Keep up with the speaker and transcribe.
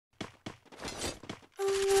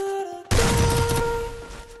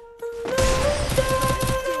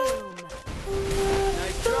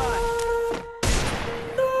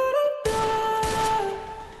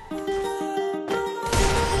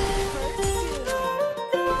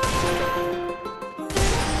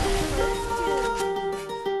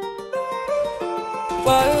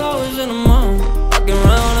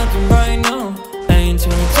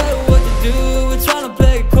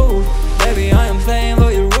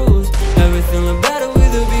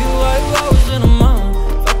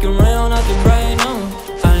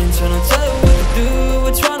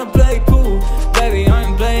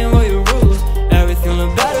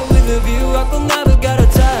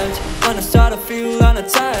feel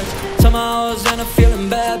unattached. Somehow I was in a feeling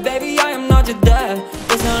bad. Baby, I am not your dad.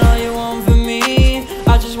 That's not all you want from me.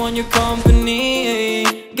 I just want your company.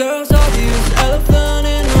 Girls obvious, elephant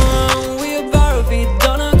in the room. We about our feet,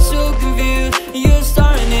 don't act so confused. You're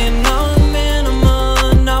starting it, now I'm in a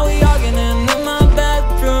month. Now we arguing in my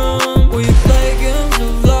bedroom. We play games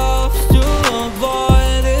of love to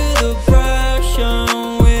avoid the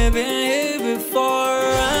depression. We've been here before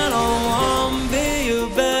and I won't be your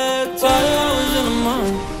bed. 5 hours in a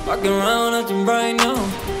month, walking around acting bright now.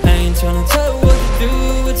 I ain't tryna tell